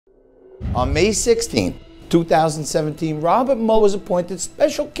On May 16, 2017, Robert Mueller was appointed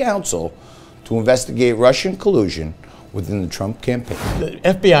special counsel to investigate Russian collusion within the Trump campaign. The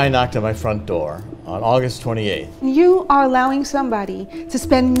FBI knocked on my front door on August 28th. You are allowing somebody to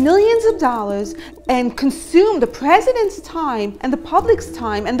spend millions of dollars and consume the president's time and the public's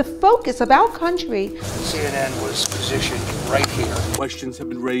time and the focus of our country. CNN was positioned right here. Questions have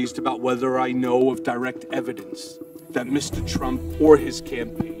been raised about whether I know of direct evidence that Mr. Trump or his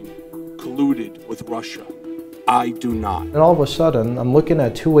campaign colluded with Russia. I do not. And all of a sudden, I'm looking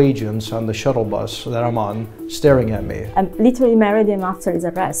at two agents on the shuttle bus that I'm on, staring at me. I literally married him after his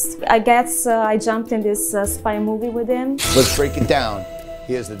arrest. I guess I jumped in this spy movie with him. Let's break it down.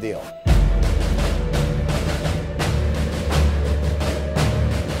 Here's the deal.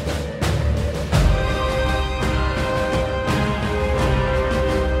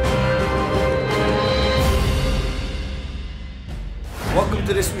 Welcome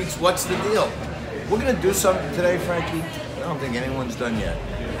to this week's What's the Deal? We're going to do something today, Frankie, I don't think anyone's done yet.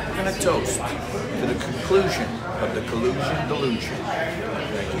 We're going to toast to the conclusion of the Collusion Delusion.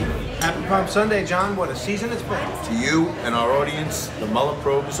 Happy Palm Sunday, John. What a season it's been. To you and our audience, the Mueller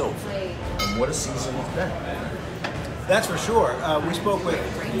probe is over. And what a season it's been. That's for sure. We spoke with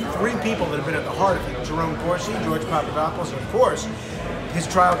three people that have been at the heart of it. Jerome, Corsi, George Papadopoulos, and of course, his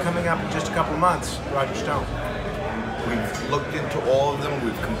trial coming up in just a couple of months, Roger Stone. We've looked into all of them,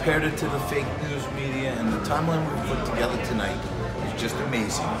 we've compared it to the fake news media, and the timeline we've put together tonight is just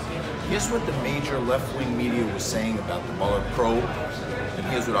amazing. Here's what the major left-wing media was saying about the Mueller probe, and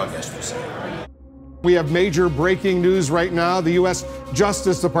here's what our guest was saying. We have major breaking news right now. The U.S.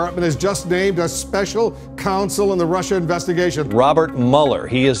 Justice Department has just named a special counsel in the Russia investigation. Robert Mueller.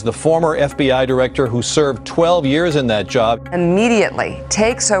 He is the former FBI director who served 12 years in that job. Immediately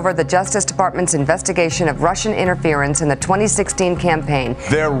takes over the Justice Department's investigation of Russian interference in the 2016 campaign.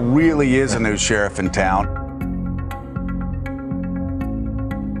 There really is a new sheriff in town.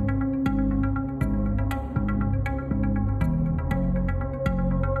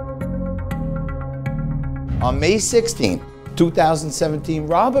 On May 16, 2017,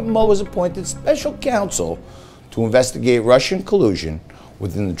 Robert Mueller was appointed special counsel to investigate Russian collusion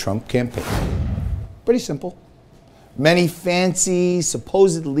within the Trump campaign. Pretty simple. Many fancy,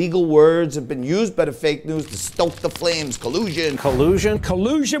 supposed legal words have been used by the fake news to stoke the flames. Collusion. Collusion?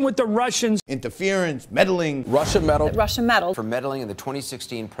 Collusion with the Russians. Interference, meddling. Russian meddle. Russian meddle. For meddling in the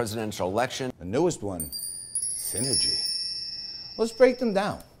 2016 presidential election. The newest one, synergy. Let's break them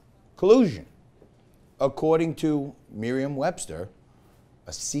down. Collusion. According to Merriam-Webster,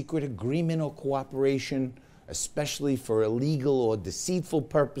 a secret agreement or cooperation, especially for illegal or deceitful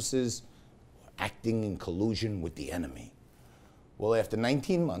purposes, acting in collusion with the enemy. Well, after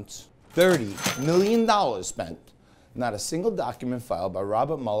 19 months, $30 million spent, not a single document filed by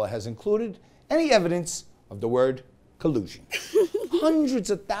Robert Mueller has included any evidence of the word collusion. Hundreds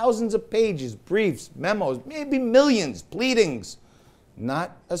of thousands of pages, briefs, memos, maybe millions, pleadings.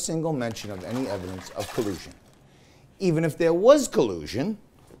 Not a single mention of any evidence of collusion. Even if there was collusion,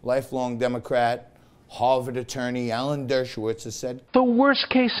 lifelong Democrat, Harvard attorney Alan Dershowitz has said, The worst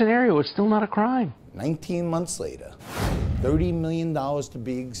case scenario, it's still not a crime. 19 months later, $30 million to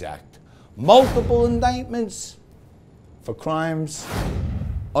be exact, multiple indictments for crimes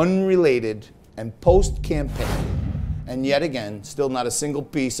unrelated and post-campaign. And yet again, still not a single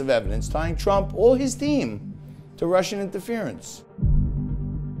piece of evidence tying Trump or his team to Russian interference.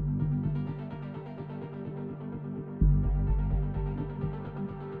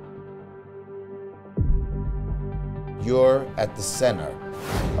 You're at the center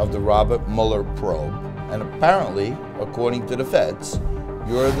of the Robert Mueller probe, and apparently, according to the feds,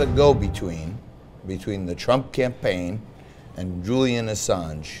 you're the go-between between the Trump campaign and Julian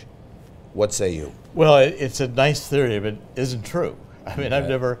Assange. What say you? Well, it's a nice theory, but it isn't true. I mean, I've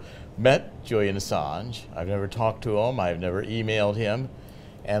never met Julian Assange. I've never talked to him. I've never emailed him.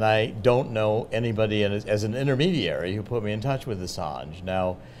 And I don't know anybody as an intermediary who put me in touch with Assange.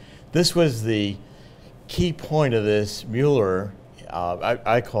 Now, this was the key point of this Mueller,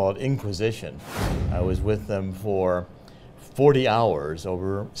 I call it Inquisition. I was with them for 40 hours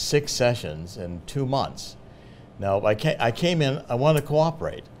over 6 sessions in 2 months. Now, I came in, I wanted to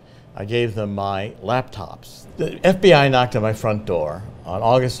cooperate. I gave them my laptops. The FBI knocked on my front door on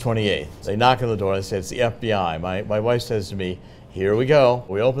August 28th. They knock on the door, they say, it's the FBI. My wife says to me, here we go.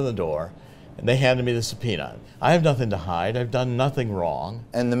 We open the door, and they handed me the subpoena. I have nothing to hide. I've done nothing wrong.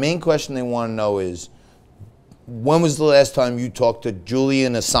 And the main question they want to know is, when was the last time you talked to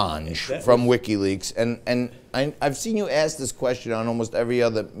Julian Assange from WikiLeaks? And I've seen you ask this question on almost every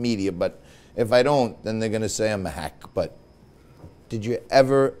other media, but if I don't, then they're going to say I'm a hack. But did you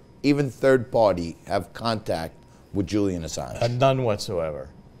ever even third party, have contact with Julian Assange? None whatsoever.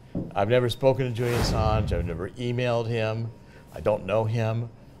 I've never spoken to Julian Assange. I've never emailed him. I don't know him.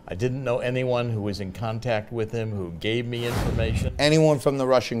 I didn't know anyone who was in contact with him who gave me information. Anyone from the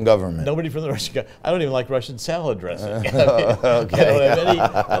Russian government? Nobody from the Russian government. I don't even like Russian salad dressing. Okay. I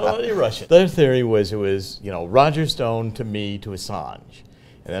don't know any Russian. Their theory was it was, you know, Roger Stone to me to Assange,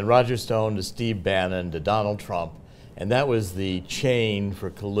 and then Roger Stone to Steve Bannon to Donald Trump, and that was the chain for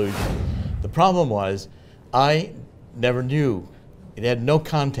collusion. The problem was I never knew. It had no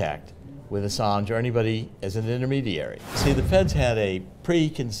contact with Assange or anybody as an intermediary. See, the feds had a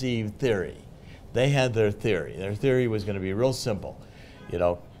preconceived theory. They had their theory. Their theory was going to be real simple. You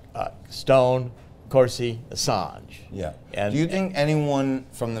know, Stone, Corsi, Assange. Yeah. And, do you think anyone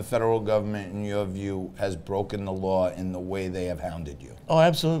from the federal government, in your view, has broken the law in the way they have hounded you? Oh,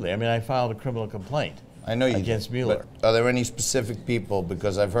 absolutely. I mean, I filed a criminal complaint. I know you against did, Mueller. But are there any specific people?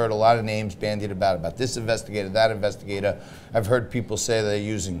 Because I've heard a lot of names bandied about this investigator, that investigator. I've heard people say they're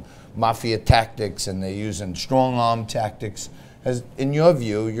using mafia tactics and they're using strong arm tactics. In your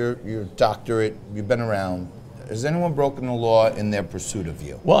view, your doctorate, you've been around, has anyone broken the law in their pursuit of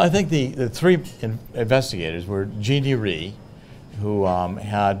you? Well, I think the three investigators were Jeannie Rhee, who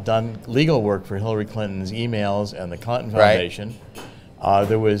had done legal work for Hillary Clinton's emails and the Clinton Foundation. Right.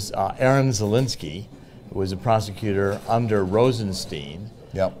 There was Aaron Zelinsky, who was a prosecutor under Rosenstein.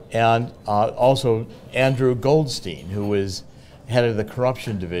 Yep. And also Andrew Goldstein, who was head of the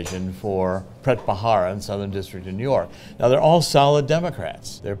corruption division for Pret Bahara in Southern District of New York. Now, they're all solid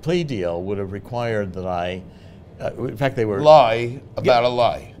Democrats. Their plea deal would have required that I, in fact, they were... Lie about a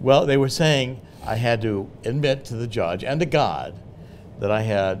lie. Well, they were saying I had to admit to the judge and to God that I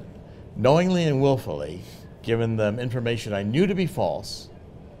had knowingly and willfully given them information I knew to be false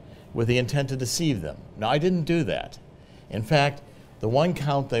with the intent to deceive them. Now, I didn't do that. In fact, the one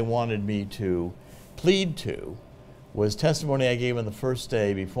count they wanted me to plead to was testimony I gave on the first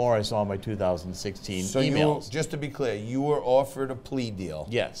day before I saw my 2016 so emails. Just to be clear, you were offered a plea deal.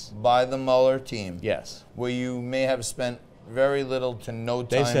 Yes. By the Mueller team. Yes. Where you may have spent very little to no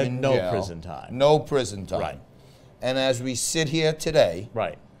time in jail. They said no prison time. No prison time. Right. And as we sit here today,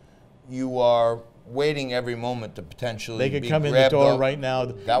 right, you are waiting every moment to potentially they could come in the door right now.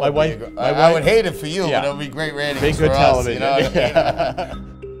 I would hate it for you, but it would be great ratings for us. Television. You know what I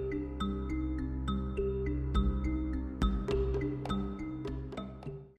mean?